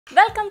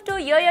Welcome to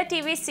YOYO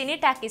Cine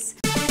Talkies.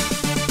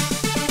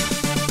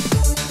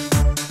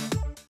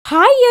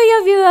 Hi yo-yo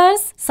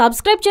viewers,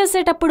 subscribe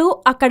చేసేటప్పుడు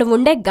అక్కడ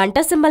ఉండే గంట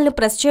సింబల్ ను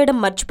ప్రెస్ చేయడం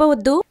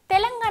మర్చిపోవద్దు.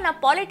 తెలంగాణ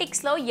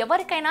పాలిటిక్స్ లో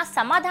ఎవరికైనా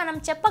సమాధానం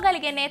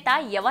చెప్పగలిగే నేత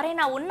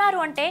ఎవరైనా ఉన్నారు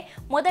అంటే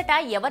మొదట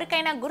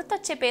ఎవరికైనా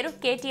గుర్తొచ్చే పేరు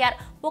కేటీఆర్.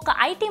 ఒక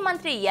ఐటీ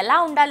మంత్రి ఎలా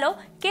ఉండాలో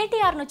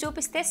కేటీఆర్ ను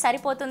చూపిస్తే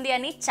సరిపోతుంది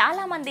అని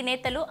చాలా మంది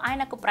నేతలు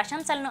ఆయనకు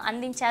ప్రశంసలను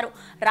అందించారు.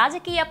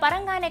 రాజకీయ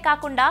పరంగానే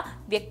కాకుండా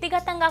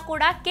వ్యక్తిగతంగా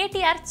కూడా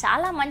కేటీఆర్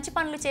చాలా మంచి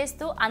పనులు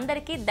చేస్తూ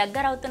అందరికీ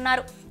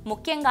దగ్గరవుతున్నారు.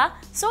 ముఖ్యంగా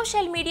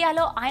సోషల్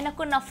మీడియాలో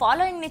ఆయనకున్న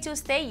ఫాలోయింగ్ ని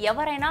చూస్తే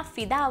ఎవరైనా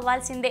ఫిదా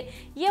అవ్వాల్సిందే.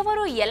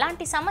 ఎవరు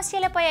ఎలాంటి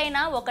సమస్యలపై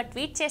అయినా ఒక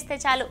ట్వీట్ చేస్తే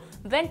చాలు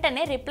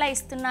వెంటనే రిప్లై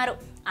ఇస్తున్నారు.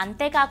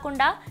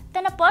 అంతేకాకుండా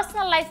తన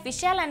పర్సనల్ లైఫ్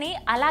విషయాలని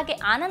అలాగే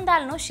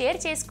ఆనందాలను షేర్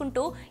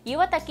చేసుకుంటూ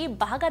యువతకి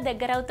బాగా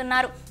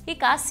దగ్గరవుతున్నారు.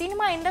 ఇక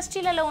సినిమా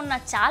ఇండస్ట్రీలలో ఉన్న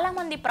చాలా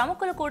మంది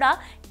ప్రముఖులు కూడా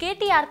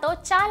కేటీఆర్తో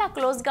చాలా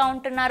క్లోజ్గా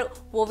ఉంటున్నారు.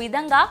 ఓ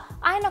విధంగా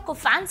ఆయనకు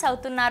ఫ్యాన్స్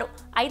అవుతున్నారు.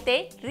 అయితే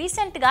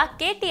రీసెంట్గా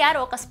కేటీఆర్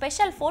ఒక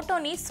స్పెషల్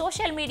ఫోటోని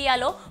సోషల్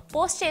మీడియాలో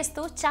పోస్ట్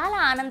చేస్తూ చాలా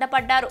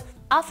ఆనందపడ్డారు.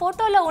 ఆ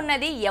ఫోటోలో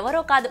ఉన్నది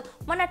ఎవరో కాదు,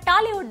 మన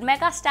టాలీవుడ్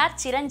మెగాస్టార్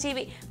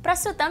చిరంజీవి.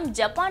 ప్రస్తుతం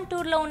జపాన్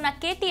టూర్లో ఉన్న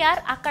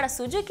కేటీఆర్ అక్కడ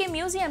సుజుకి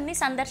మ్యూజియంని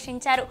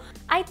సందర్శించారు.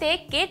 అయితే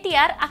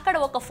కేటీఆర్ అక్కడ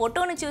ఒక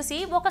ఫోటోను చూసి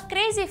ఒక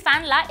క్రేజీ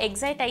ఫ్యాన్ లా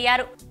ఎగ్జైట్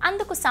అయ్యారు.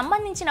 అందుకు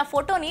సంబంధించిన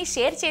ఫోటోని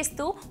షేర్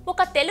చేస్తూ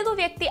ఒక తెలుగు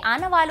వ్యక్తి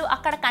ఆనవాలు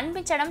అక్కడ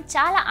కనిపించడం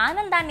చాలా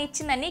ఆనందాన్ని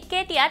ఇచ్చిందని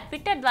కేటీఆర్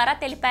ట్విట్టర్ ద్వారా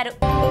తెలిపారు.